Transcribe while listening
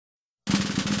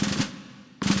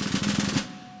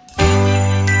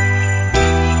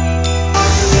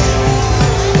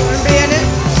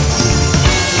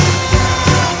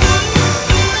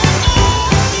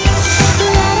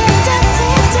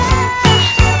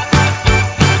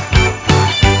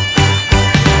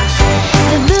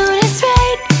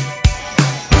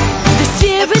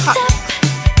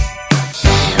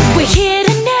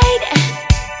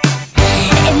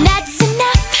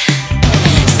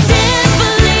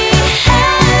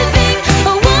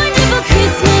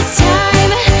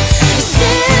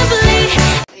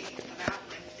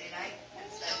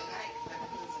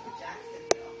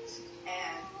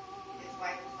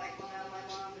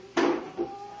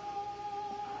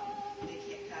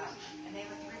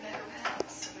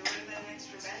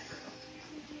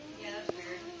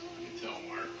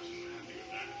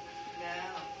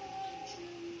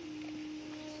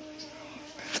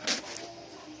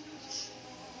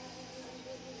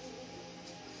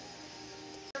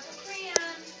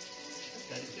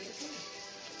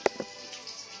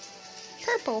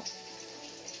purple.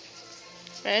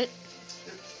 Right?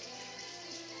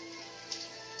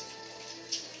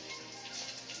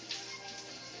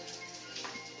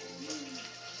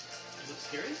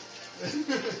 Scary?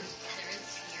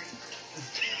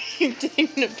 You're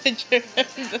taking a picture of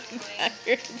the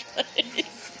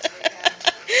fireplace.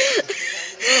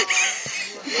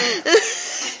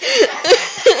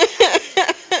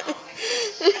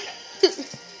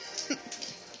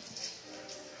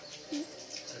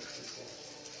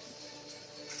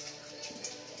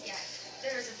 Yeah,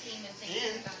 there's a theme and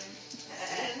things about him.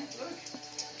 And look,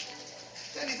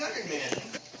 Daddy's Iron Man.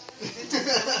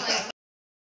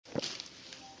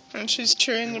 And she's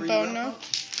chewing the bone now.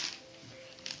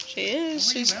 She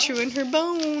is. She's chewing her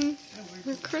bone.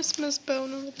 Her Christmas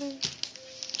bone over there.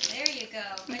 There you go.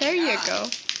 There you go.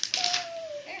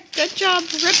 Good job.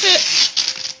 Rip it.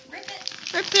 Rip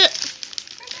it. Rip it. Rip it.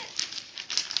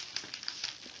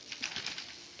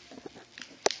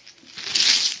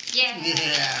 Yeah.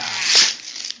 Yeah.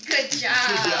 Good job.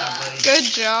 Good job, buddy. Good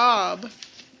job.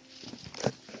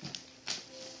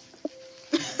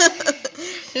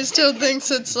 He still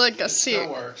thinks it's like a Still seat.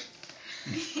 works.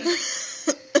 It's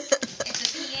a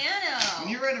piano. When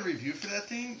you write a review for that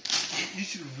thing, you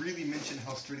should really mention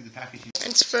how sturdy the package is.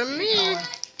 It's for me.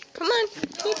 Come on.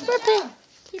 Keep flipping.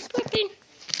 Keep flipping.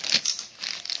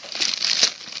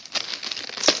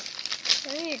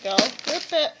 There you go.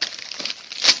 Rip it.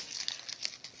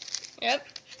 Yep.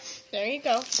 There you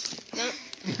go. Nope.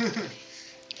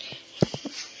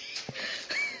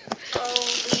 Oh,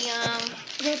 Liam.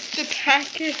 Rip the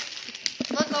package.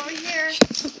 Look over here.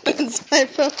 That's my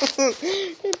phone.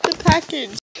 Rip the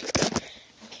package.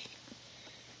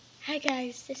 Hi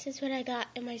guys, this is what I got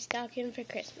in my stocking for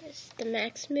Christmas. The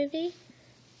Max movie,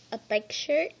 a bike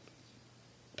shirt,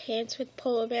 pants with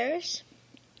polar bears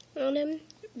on them,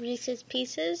 Reese's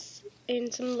Pieces,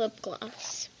 and some lip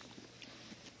gloss.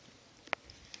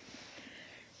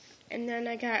 And then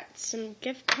I got some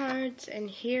gift cards in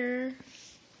here.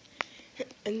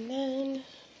 And then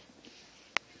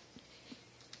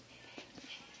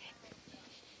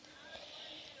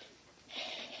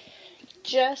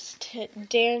Just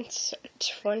Dance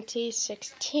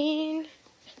 2016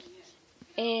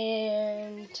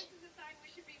 and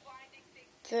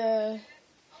the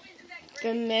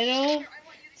Middle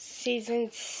Season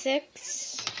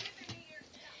 6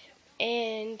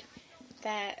 and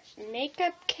that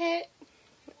makeup kit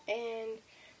and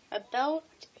a belt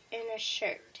and a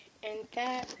shirt, and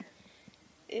that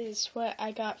is what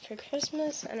I got for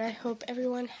Christmas, and I hope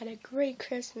everyone had a great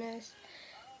Christmas.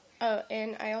 Oh,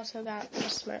 and I also got a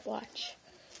smartwatch.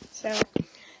 So,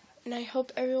 and I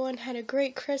hope everyone had a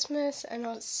great Christmas, and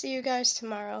I'll see you guys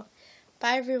tomorrow.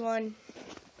 Bye, everyone.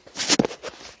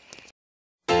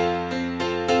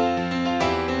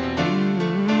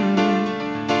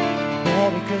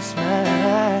 Merry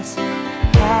Christmas,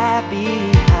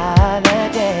 happy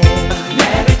holidays.